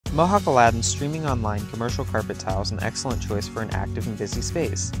Mohawk Aladdin Streaming Online commercial carpet tile is an excellent choice for an active and busy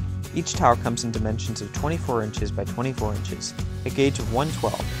space. Each tile comes in dimensions of 24 inches by 24 inches, a gauge of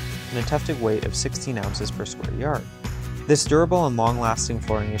 1/12, and a tufted weight of 16 ounces per square yard. This durable and long-lasting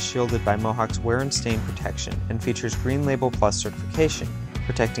flooring is shielded by Mohawk's wear and stain protection and features Green Label Plus certification,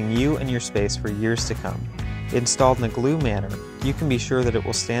 protecting you and your space for years to come. Installed in a glue manner, you can be sure that it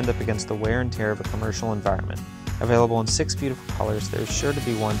will stand up against the wear and tear of a commercial environment. Available in 6 beautiful colors, there is sure to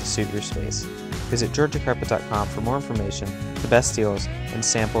be one to suit your space. Visit georgiacarpet.com for more information, the best deals, and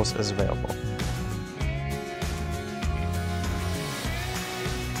samples as available.